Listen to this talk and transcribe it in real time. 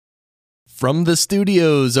From the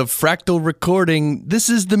studios of Fractal Recording, this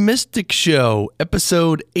is The Mystic Show,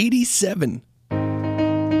 episode 87.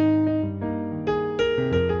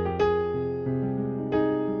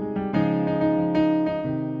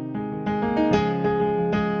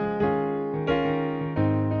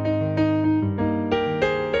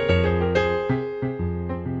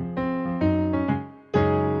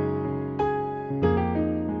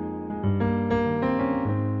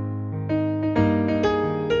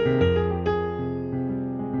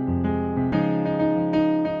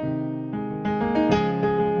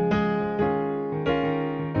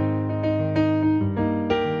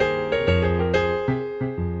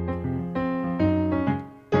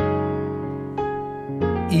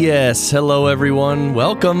 Yes, hello everyone.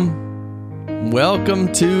 Welcome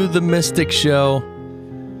to The Mystic Show.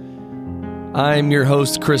 I'm your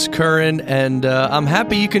host, Chris Curran, and I'm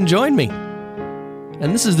happy you can join me.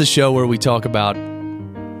 And this is the show where we talk about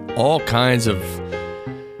all kinds of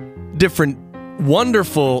different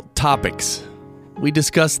wonderful topics. We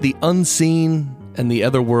discuss the unseen and the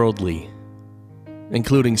otherworldly,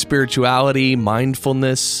 including spirituality,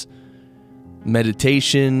 mindfulness,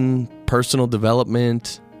 meditation, personal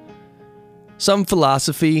development, some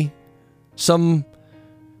philosophy, some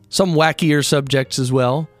wackier subjects as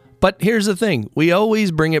well. But here's the thing, we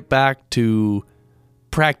always bring it back to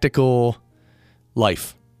practical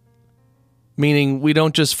life. Meaning we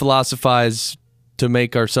don't just philosophize to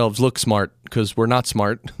make ourselves look smart, because we're not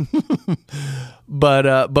smart.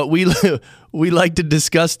 but we like to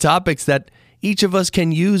discuss topics that each of us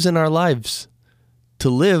can use in our lives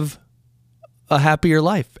to live a happier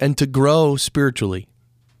life and to grow spiritually.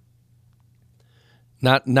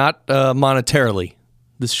 Not monetarily.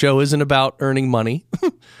 This show isn't about earning money.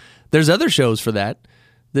 There's other shows for that.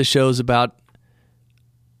 This show's about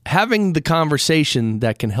having the conversation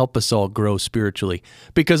that can help us all grow spiritually.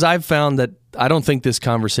 Because I've found that I don't think this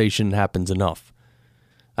conversation happens enough.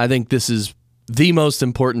 I think this is the most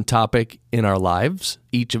important topic in our lives,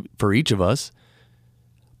 for each of us.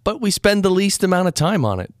 But we spend the least amount of time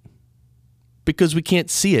on it. Because we can't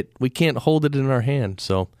see it. We can't hold it in our hand.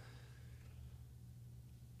 So,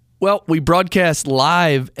 well, we broadcast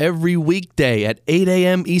live every weekday at 8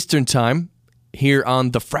 a.m. Eastern Time here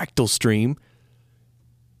on the Fractal Stream.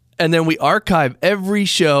 And then we archive every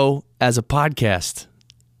show as a podcast.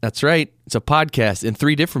 That's right. It's a podcast in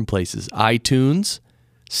 3 different places: iTunes,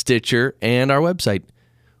 Stitcher, and our website,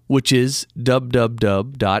 which is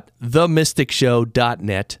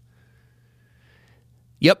www.themysticshow.net.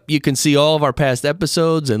 Yep, you can see all of our past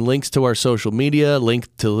episodes and links to our social media,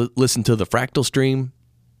 link to listen to the Fractal Stream.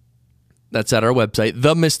 That's at our website,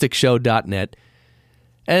 themysticshow.net.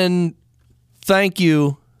 And thank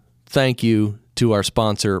you to our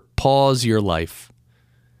sponsor, Pause Your Life.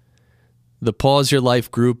 The Pause Your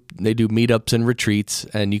Life group, they do meetups and retreats,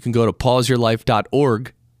 and you can go to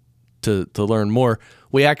pauseyourlife.org to learn more.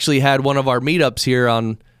 We actually had one of our meetups here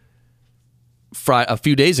on a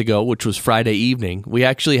few days ago, which was Friday evening. We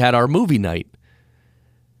actually had our movie night.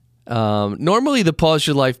 Normally the Pause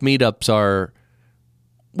Your Life meetups are,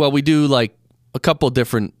 well, we do like a couple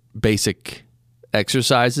different basic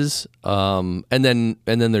exercises, and then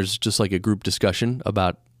there's just like a group discussion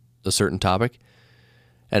about a certain topic,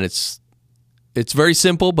 and it's very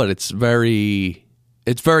simple, but it's very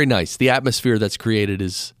nice. The atmosphere that's created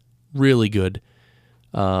is really good,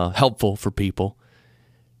 helpful for people.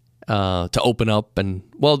 To open up, and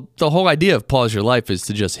well, the whole idea of Pause Your Life is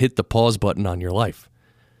to just hit the pause button on your life.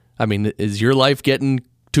 I mean, is your life getting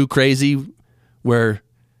too crazy where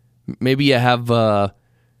maybe you have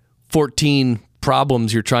 14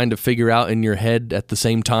 problems you're trying to figure out in your head at the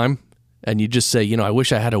same time, and you just say, I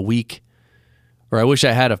wish I had a week, or I wish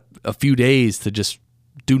I had a few days to just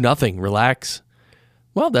do nothing, relax?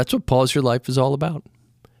 Well, that's what Pause Your Life is all about.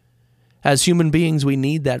 As human beings, we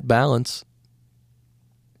need that balance.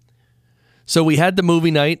 So we had the movie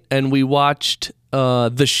night, and we watched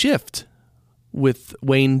The Shift with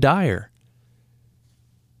Wayne Dyer.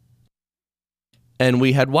 And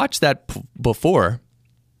we had watched that before,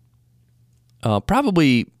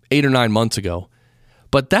 probably 8 or 9 months ago.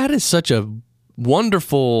 But that is such a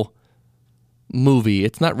wonderful movie.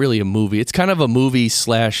 It's not really a movie. It's kind of a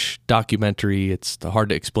movie/documentary. It's hard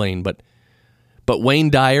to explain, but Wayne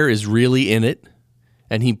Dyer is really in it,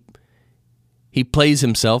 and he plays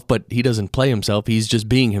himself, but he doesn't play himself. He's just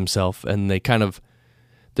being himself. And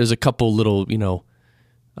there's a couple little,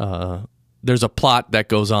 there's a plot that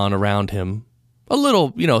goes on around him. A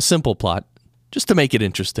little, simple plot, just to make it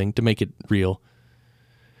interesting, to make it real.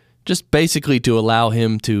 Just basically to allow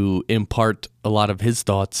him to impart a lot of his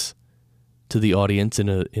thoughts to the audience in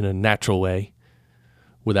a natural way,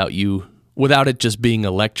 without you without it just being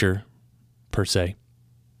a lecture per se.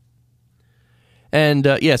 And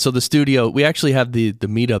so the studio, we actually have the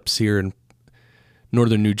meetups here in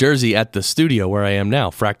northern New Jersey at the studio where I am now,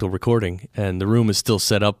 Fractal Recording, and the room is still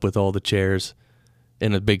set up with all the chairs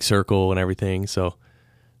in a big circle and everything. So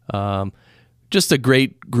just a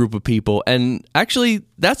great group of people. And actually,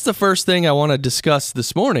 that's the first thing I want to discuss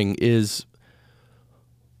this morning is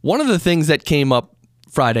one of the things that came up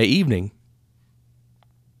Friday evening.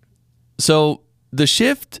 So the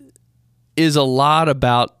shift is a lot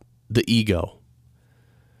about the ego,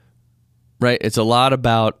 right? It's a lot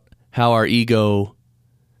about how our ego,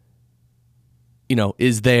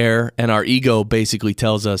 is there, and our ego basically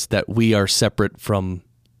tells us that we are separate from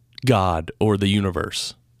God or the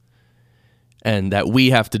universe, and that we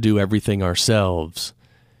have to do everything ourselves,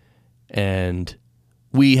 and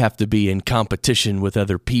we have to be in competition with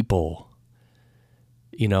other people,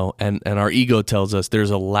 and our ego tells us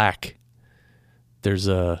there's a lack, there's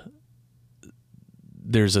a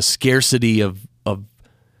scarcity of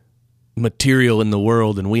material in the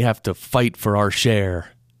world, and we have to fight for our share.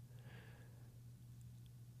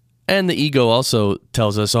 And the ego also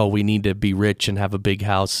tells us, we need to be rich and have a big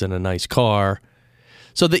house and a nice car.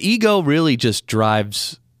 So the ego really just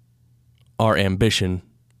drives our ambition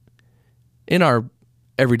in our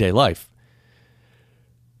everyday life.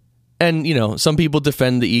 And, some people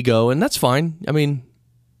defend the ego, and that's fine. I mean,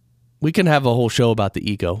 we can have a whole show about the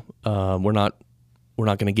ego. We're not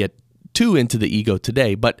going to get too into the ego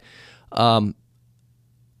today, but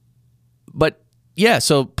yeah,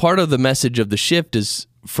 so part of the message of the shift is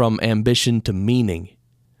from ambition to meaning,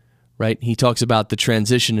 right? He talks about the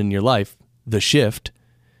transition in your life, the shift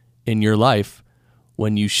in your life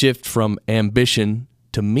when you shift from ambition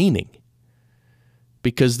to meaning,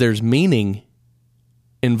 because there's meaning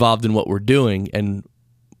involved in what we're doing. And,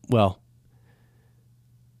 well,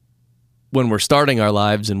 when we're starting our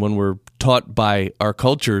lives and when we're taught by our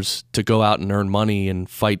cultures to go out and earn money and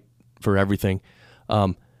fight for everything,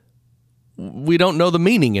 we don't know the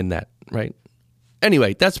meaning in that, right?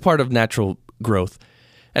 Anyway, that's part of natural growth.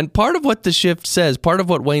 And part of what the shift says, part of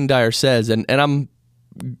what Wayne Dyer says, and I'm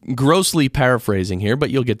grossly paraphrasing here,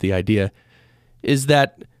 but you'll get the idea, is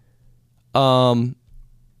that,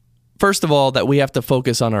 first of all, that we have to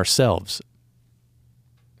focus on ourselves,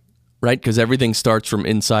 right? Because everything starts from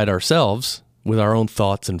inside ourselves with our own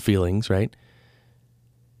thoughts and feelings, right?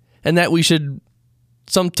 And that we should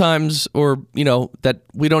sometimes, that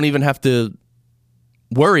we don't even have to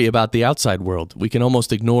worry about the outside world. We can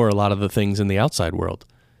almost ignore a lot of the things in the outside world,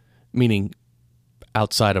 meaning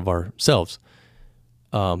outside of ourselves.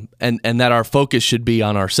 And that our focus should be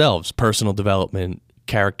on ourselves, personal development,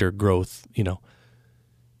 character growth,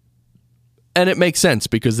 And it makes sense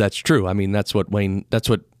because that's true. I mean, that's what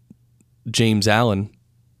James Allen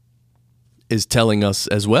is telling us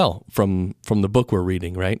as well from the book we're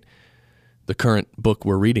reading, right? The current book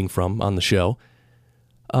we're reading from on the show.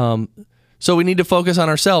 So we need to focus on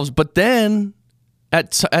ourselves. But then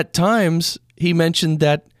at times he mentioned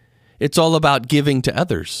that it's all about giving to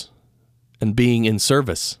others and being in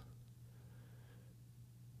service,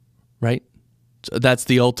 right? So that's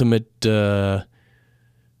the ultimate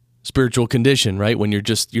spiritual condition, right? When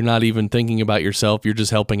you're not even thinking about yourself, you're just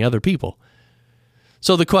helping other people.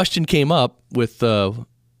 So the question came up with a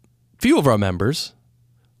few of our members,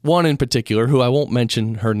 one in particular who I won't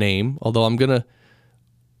mention her name, although I'm gonna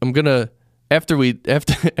after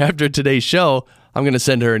today's show, I'm gonna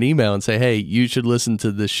send her an email and say, hey, you should listen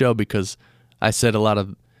to this show because I said a lot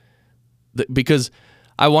of because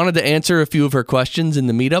I wanted to answer a few of her questions in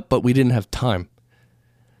the meetup, but we didn't have time.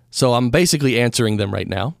 So I'm basically answering them right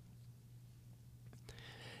now.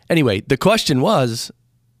 Anyway, the question was,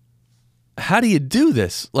 how do you do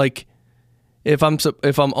this? Like, if I'm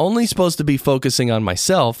only supposed to be focusing on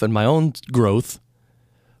myself and my own growth,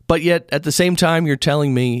 but yet at the same time you're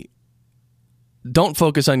telling me don't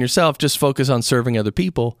focus on yourself, just focus on serving other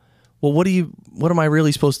people. Well, what am I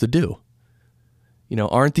really supposed to do?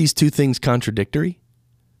 Aren't these two things contradictory?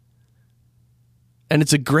 And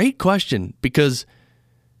it's a great question because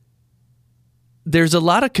there's a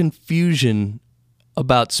lot of confusion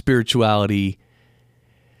about spirituality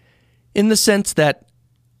in the sense that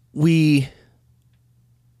we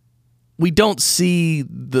don't see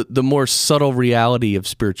the more subtle reality of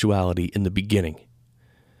spirituality in the beginning.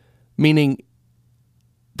 Meaning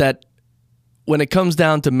that when it comes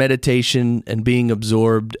down to meditation and being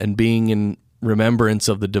absorbed and being in remembrance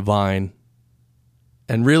of the divine,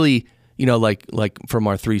 and really, like from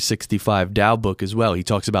our 365 Tao book as well, he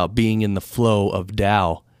talks about being in the flow of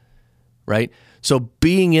Tao, right? So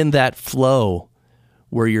being in that flow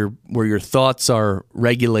where your thoughts are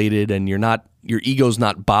regulated and your ego's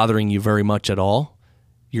not bothering you very much at all.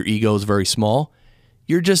 Your ego is very small.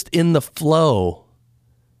 You're just in the flow.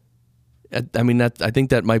 I mean, I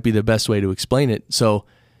think that might be the best way to explain it. So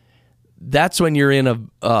that's when you're in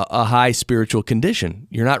a high spiritual condition.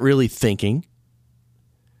 You're not really thinking.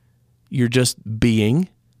 You're just being.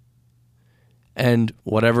 And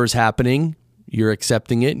whatever's happening, you're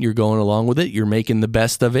accepting it, you're going along with it, you're making the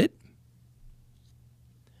best of it.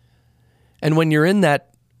 And when you're in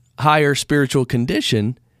that higher spiritual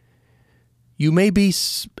condition, you may be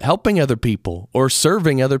helping other people or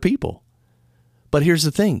serving other people. But here's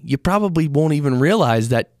the thing, you probably won't even realize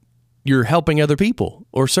that you're helping other people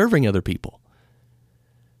or serving other people,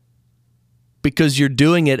 because you're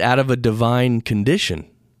doing it out of a divine condition,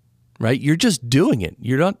 right? You're just doing it.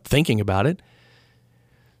 You're not thinking about it.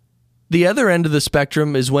 The other end of the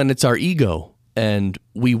spectrum is when it's our ego and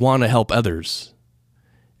we want to help others.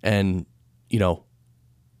 And,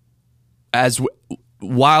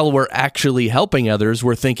 while we're actually helping others,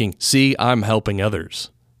 we're thinking, see, I'm helping others.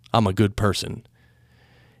 I'm a good person.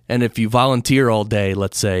 And if you volunteer all day,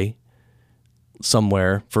 let's say,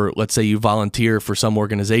 let's say you volunteer for some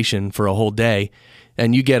organization for a whole day,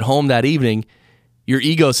 and you get home that evening, your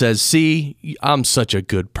ego says, see, I'm such a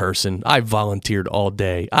good person. I volunteered all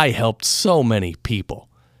day. I helped so many people.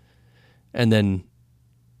 And then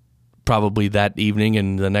probably that evening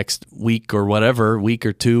and the next week or whatever, week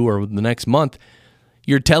or two or the next month,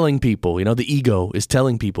 you're telling people, the ego is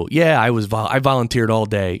telling people, yeah, I volunteered all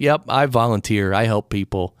day. Yep, I volunteer. I help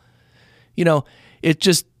people. It's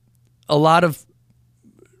just a lot of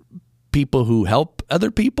people who help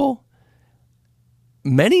other people.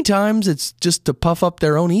 Many times it's just to puff up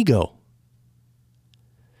their own ego.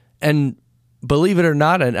 And believe it or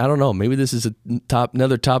not, and I don't know, maybe this is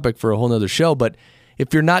another topic for a whole nother show, but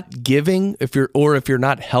if you're not giving, if you're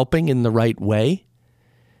not helping in the right way,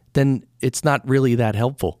 then it's not really that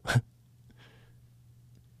helpful.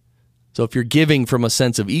 So if you're giving from a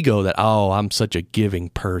sense of ego that, oh, I'm such a giving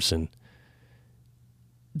person,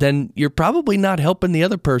 then you're probably not helping the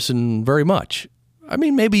other person very much. I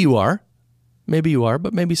mean, maybe you are,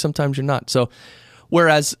 but maybe sometimes you're not. So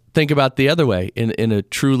whereas think about the other way, in a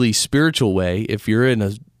truly spiritual way, if you're in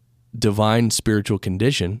a divine spiritual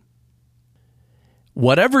condition,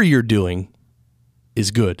 whatever you're doing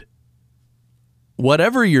is good.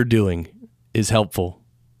 Whatever you're doing is helpful.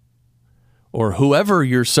 Or whoever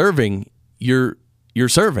you're serving, you're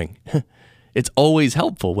serving. It's always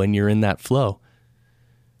helpful when you're in that flow.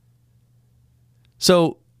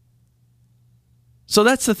 So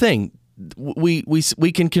that's the thing.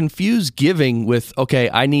 We can confuse giving with, okay,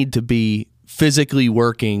 I need to be physically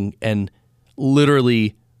working and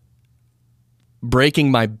literally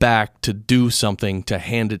breaking my back to do something, to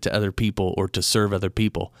hand it to other people or to serve other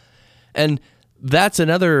people. And that's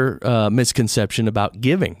another misconception about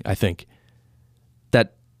giving, I think,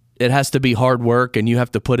 that it has to be hard work and you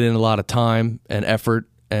have to put in a lot of time and effort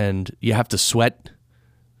and you have to sweat,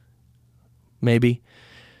 maybe.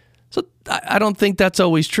 So I don't think that's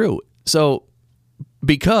always true. So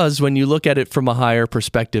because when you look at it from a higher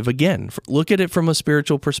perspective, again, look at it from a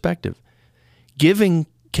spiritual perspective. Giving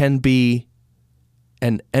can be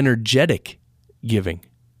an energetic giving.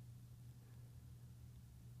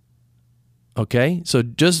 Okay? So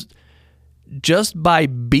just by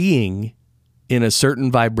being in a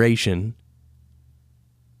certain vibration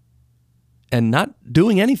and not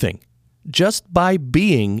doing anything, just by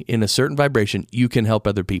being in a certain vibration, you can help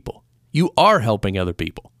other people. You are helping other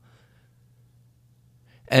people.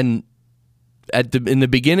 And in the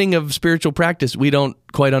beginning of spiritual practice, we don't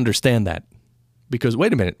quite understand that. Because,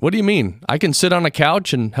 wait a minute, what do you mean? I can sit on a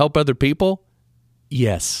couch and help other people?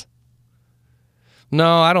 Yes.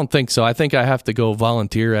 No, I don't think so. I think I have to go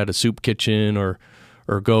volunteer at a soup kitchen or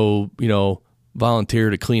go, volunteer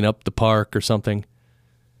to clean up the park or something.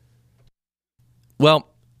 Well,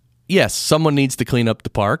 yes, someone needs to clean up the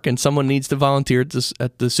park and someone needs to volunteer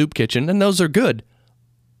at the soup kitchen, and those are good.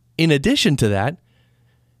 In addition to that,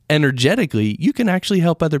 energetically, you can actually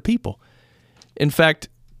help other people. In fact,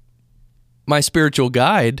 my spiritual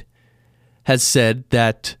guide has said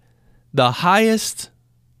that the highest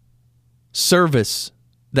service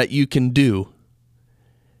that you can do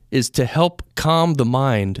is to help calm the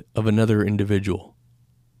mind of another individual.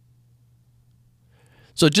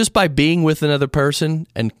 So just by being with another person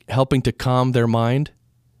and helping to calm their mind,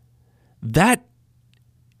 that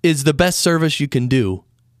is the best service you can do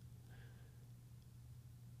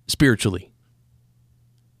spiritually.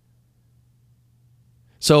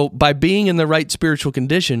 So by being in the right spiritual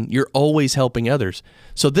condition, you're always helping others.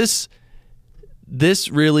 So this this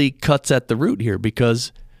really cuts at the root here,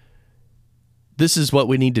 because this is what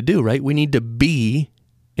we need to do, right? We need to be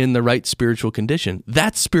in the right spiritual condition.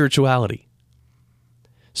 That's spirituality.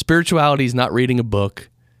 Spirituality is not reading a book.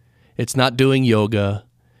 It's not doing yoga.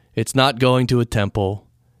 It's not going to a temple.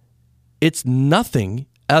 It's nothing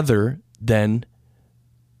other than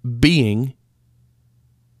being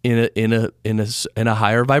in a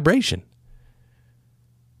higher vibration.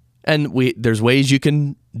 And there's ways you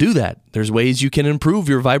can do that. There's ways you can improve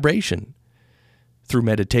your vibration through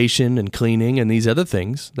meditation and cleaning and these other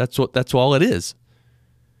things. That's all it is.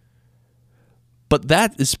 But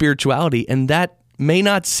that is spirituality, and that may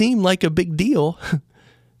not seem like a big deal,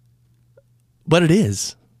 but it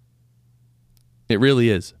is. It really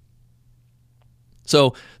is.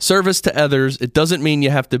 So, service to others, it doesn't mean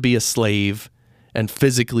you have to be a slave and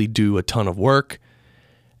physically do a ton of work.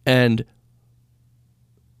 And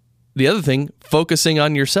the other thing, focusing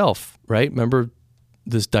on yourself, right? Remember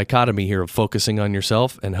this dichotomy here of focusing on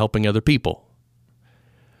yourself and helping other people.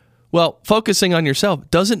 Well, focusing on yourself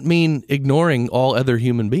doesn't mean ignoring all other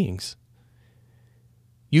human beings.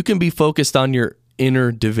 You can be focused on your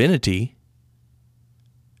inner divinity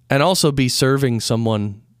and also be serving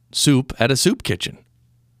someone soup at a soup kitchen.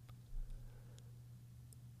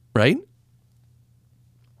 Right?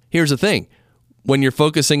 Here's the thing. When you're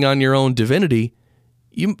focusing on your own divinity,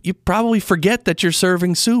 you probably forget that you're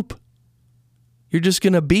serving soup. You're just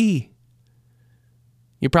going to be.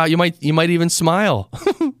 You might even smile.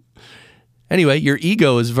 Anyway, your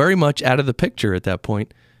ego is very much out of the picture at that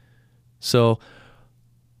point. So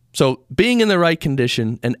being in the right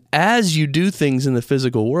condition, and as you do things in the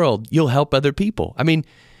physical world, you'll help other people. I mean,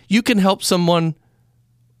 you can help someone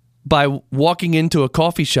by walking into a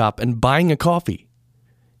coffee shop and buying a coffee.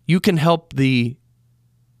 You can help the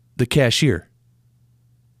cashier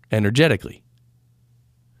energetically.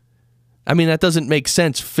 I mean, that doesn't make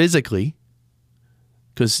sense physically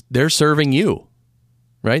because they're serving you,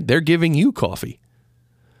 right? They're giving you coffee.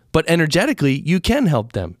 But energetically, you can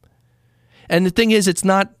help them. And the thing is, it's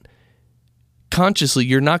not consciously,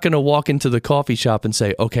 you're not going to walk into the coffee shop and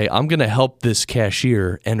say, okay, I'm going to help this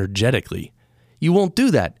cashier energetically. You won't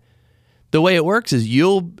do that. The way it works is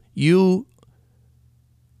you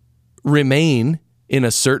remain in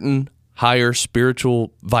a certain higher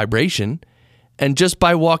spiritual vibration, and just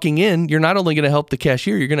by walking in, you're not only going to help the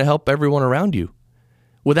cashier, you're going to help everyone around you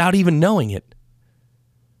without even knowing it.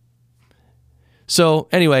 So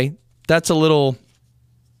anyway, that's a little...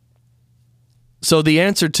 So the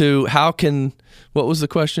answer to what was the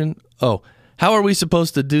question? Oh, how are we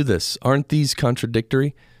supposed to do this? Aren't these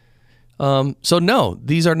contradictory? So no,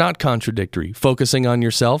 these are not contradictory. Focusing on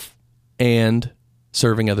yourself and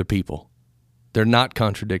serving other people. They're not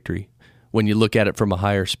contradictory when you look at it from a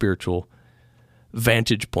higher spiritual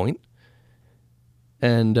vantage point.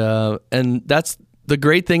 And that's the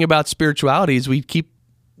great thing about spirituality is we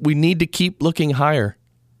need to keep looking higher.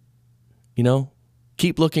 You know,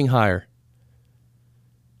 keep looking higher.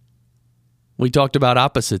 We talked about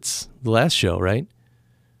opposites the last show, right?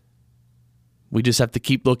 We just have to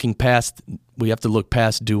keep looking past, we have to look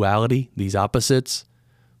past duality, these opposites,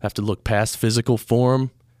 have to look past physical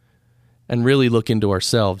form and really look into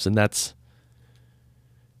ourselves, and that's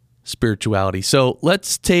spirituality. So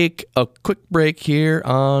let's take a quick break here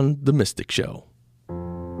on The Mystic Show.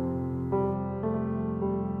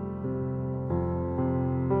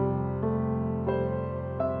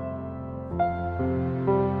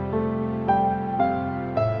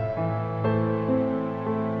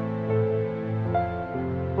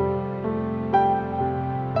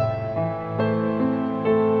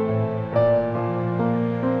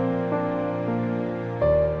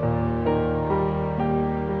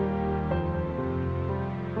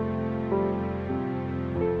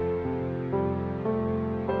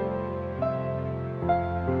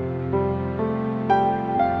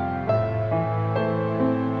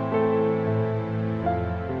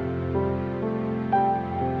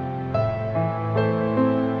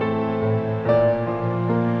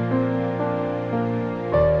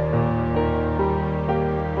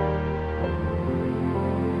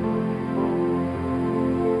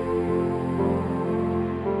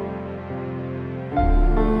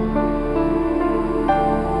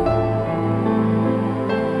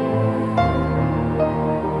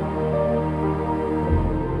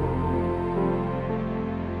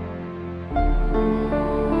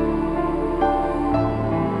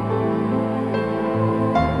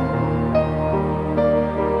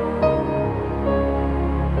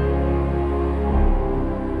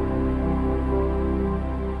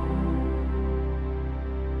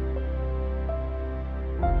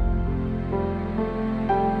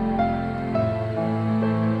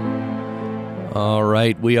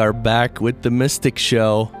 right, we are back with the Mystic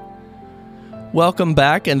Show. Welcome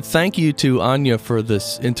back, and thank you to Anya for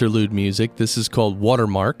this interlude music. This is called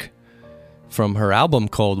Watermark, from her album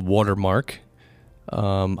called Watermark.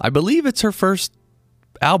 I believe it's her first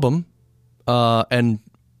album, and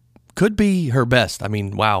could be her best. I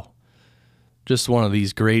mean, wow. Just one of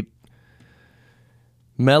these great,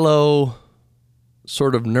 mellow,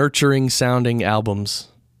 sort of nurturing sounding albums.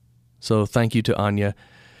 So thank you to Anya.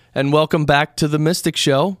 And welcome back to The Mystic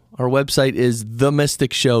Show. Our website is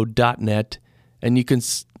themysticshow.net, and you can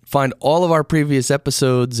find all of our previous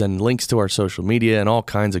episodes and links to our social media and all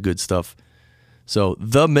kinds of good stuff. So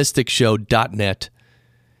themysticshow.net.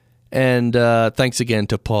 And thanks again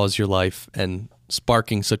to Pause Your Life and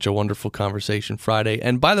sparking such a wonderful conversation Friday.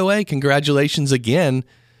 And by the way, congratulations again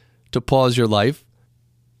to Pause Your Life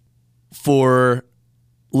for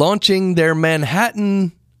launching their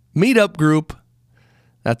Manhattan meetup group.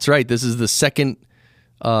 That's right. This is the second,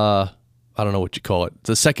 I don't know what you call it.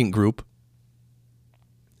 The second group.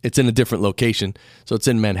 It's in a different location. So it's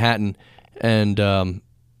in Manhattan, and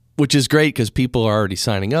which is great because people are already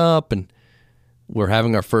signing up, and we're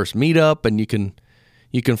having our first meetup, and you can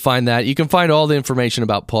find that. You can find all the information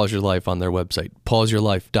about Pause Your Life on their website,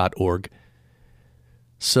 pauseyourlife.org.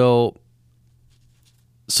 So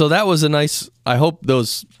that was a nice, I hope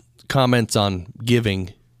those comments on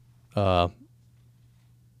giving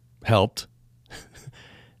helped.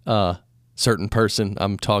 Certain person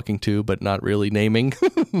I'm talking to, but not really naming.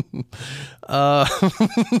 All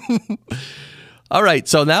right,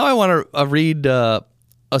 so now I want to read a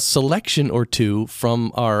selection or two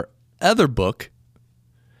from our other book,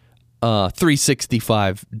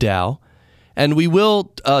 365 Tao. And we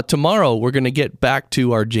will, tomorrow, we're going to get back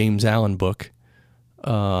to our James Allen book.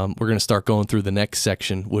 We're going to start going through the next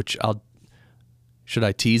section, which should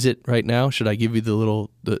I tease it right now? Should I give you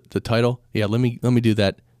the title? Yeah, let me do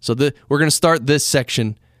that. So we're going to start this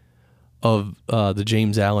section of the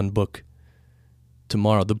James Allen book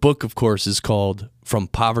tomorrow. The book, of course, is called From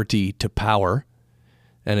Poverty to Power,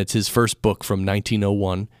 and it's his first book from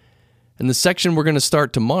 1901. And the section we're going to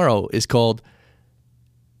start tomorrow is called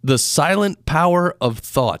The Silent Power of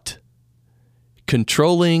Thought,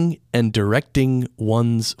 Controlling and Directing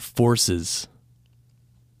One's Forces.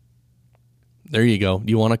 There you go.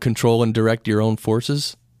 You want to control and direct your own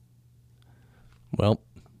forces? Well,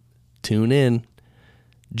 tune in.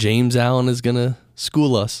 James Allen is going to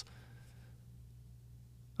school us.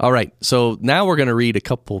 All right, so now we're going to read a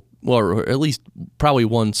couple, or at least probably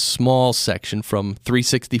one small section from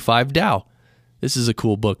 365 Tao. This is a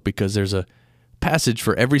cool book because there's a passage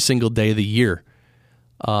for every single day of the year.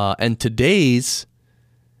 And today's,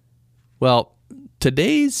 I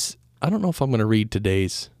don't know if I'm going to read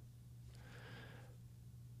today's,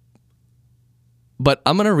 but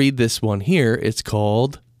I'm going to read this one here. It's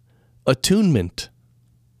called Attunement.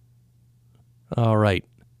 All right.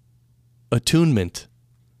 Attunement.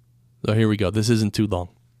 So here we go. This isn't too long.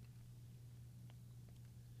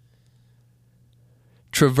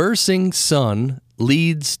 Traversing sun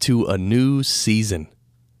leads to a new season.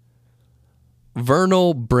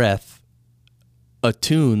 Vernal breath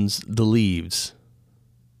attunes the leaves.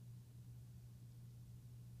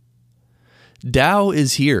 Tao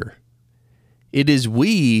is here. It is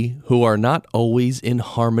we who are not always in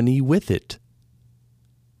harmony with it.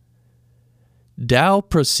 Tao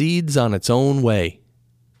proceeds on its own way.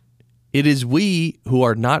 It is we who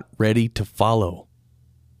are not ready to follow.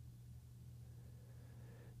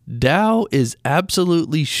 Tao is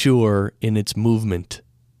absolutely sure in its movement.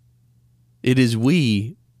 It is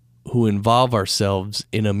we who involve ourselves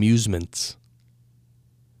in amusements.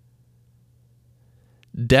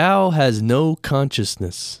 Tao has no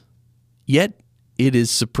consciousness, yet it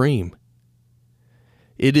is supreme.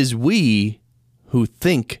 It is we who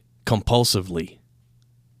think compulsively.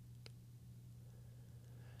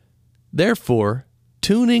 Therefore,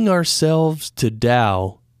 tuning ourselves to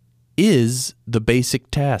Tao is the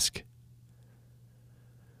basic task.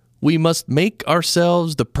 We must make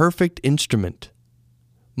ourselves the perfect instrument,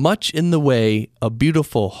 much in the way a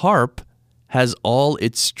beautiful harp has all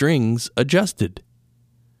its strings adjusted.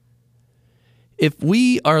 If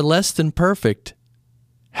we are less than perfect,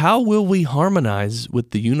 how will we harmonize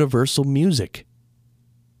with the universal music?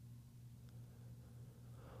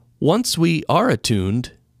 Once we are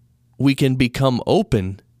attuned, we can become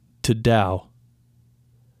open to Tao.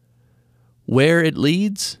 Where it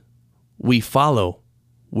leads, we follow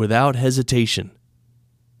without hesitation.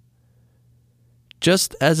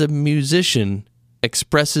 Just as a musician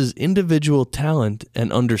expresses individual talent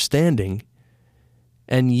and understanding,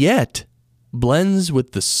 and yet blends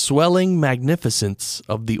with the swelling magnificence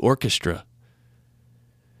of the orchestra,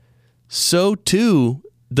 so too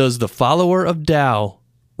does the follower of Tao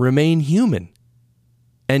remain human,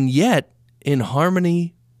 and yet in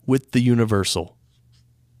harmony with the universal.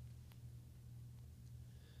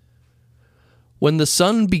 When the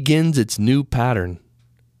sun begins its new pattern,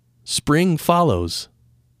 spring follows.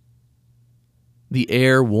 The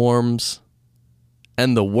air warms,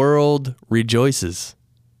 and the world rejoices.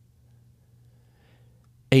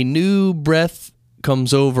 A new breath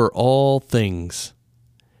comes over all things,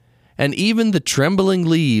 and even the trembling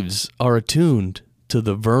leaves are attuned to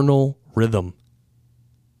the vernal rhythm.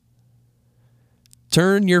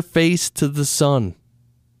 Turn your face to the sun,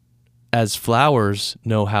 as flowers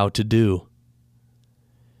know how to do.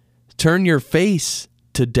 Turn your face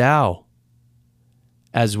to Tao,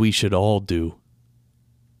 as we should all do.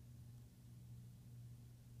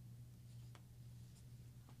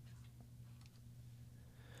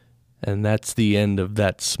 And that's the end of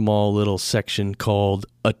that small little section called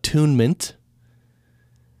Attunement.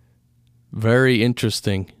 Very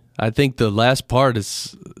interesting. I think the last part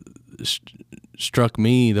is struck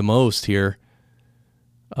me the most here.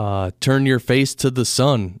 Turn your face to the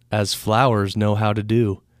sun, as flowers know how to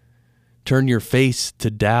do. Turn your face to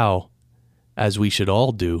Tao, as we should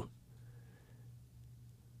all do.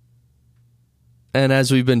 And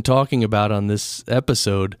as we've been talking about on this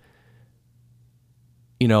episode,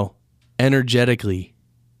 energetically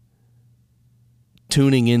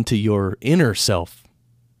tuning into your inner self,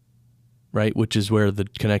 right? Which is where the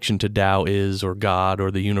connection to Tao is, or God,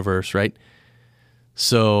 or the universe, right?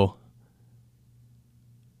 So,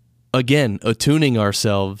 again, attuning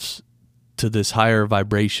ourselves to this higher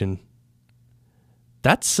vibration,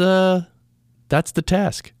 that's the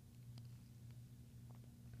task,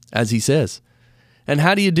 as he says. And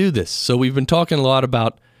how do you do this? So we've been talking a lot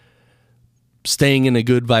about staying in a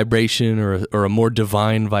good vibration or a more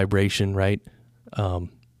divine vibration, right?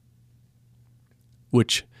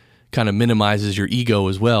 Which kind of minimizes your ego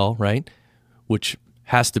as well, right? Which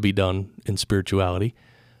has to be done in spirituality.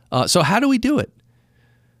 So how do we do it?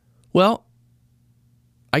 Well,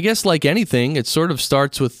 I guess like anything, it sort of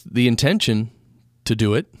starts with the intention to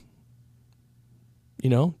do it.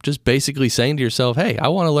 Just basically saying to yourself, hey, I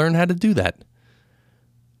want to learn how to do that.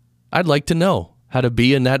 I'd like to know how to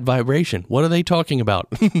be in that vibration. What are they talking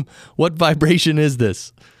about? What vibration is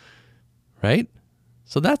this? Right?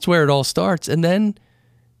 So that's where it all starts. And then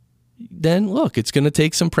look, it's going to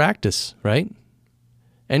take some practice, right?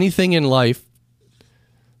 Anything in life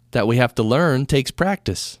that we have to learn takes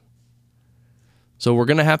practice. So we're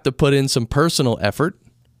going to have to put in some personal effort.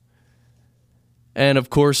 And of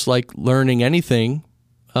course, like learning anything,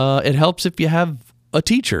 it helps if you have a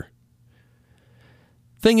teacher.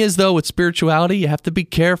 Thing is, though, with spirituality, you have to be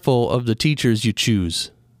careful of the teachers you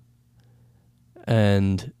choose.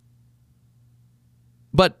 But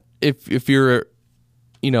if you're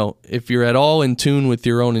at all in tune with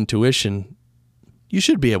your own intuition, you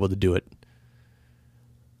should be able to do it.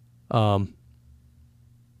 I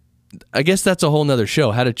guess that's a whole nother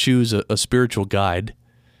show, how to choose a spiritual guide.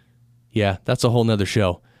 Yeah, that's a whole nother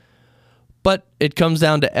show. But it comes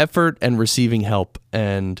down to effort and receiving help.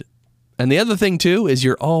 And the other thing, too, is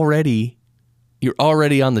you're already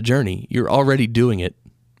on the journey. You're already doing it,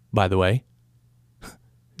 by the way.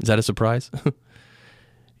 Is that a surprise?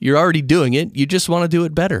 You're already doing it. You just want to do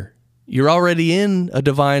it better. You're already in a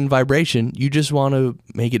divine vibration. You just want to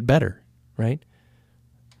make it better, right?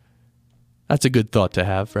 That's a good thought to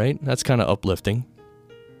have, right? That's kind of uplifting.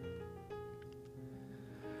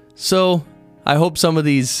 So, I hope some of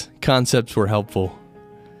these concepts were helpful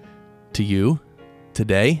to you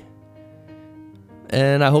today.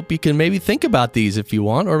 And I hope you can maybe think about these if you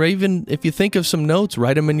want, or even if you think of some notes,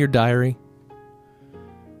 write them in your diary.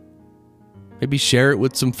 Maybe share it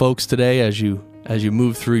with some folks today as you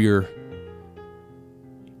move through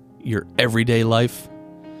your everyday life.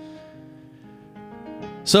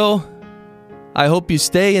 So, I hope you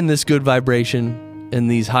stay in this good vibration, in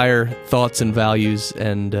these higher thoughts and values,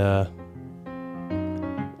 and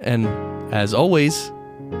as always,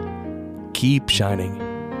 keep shining.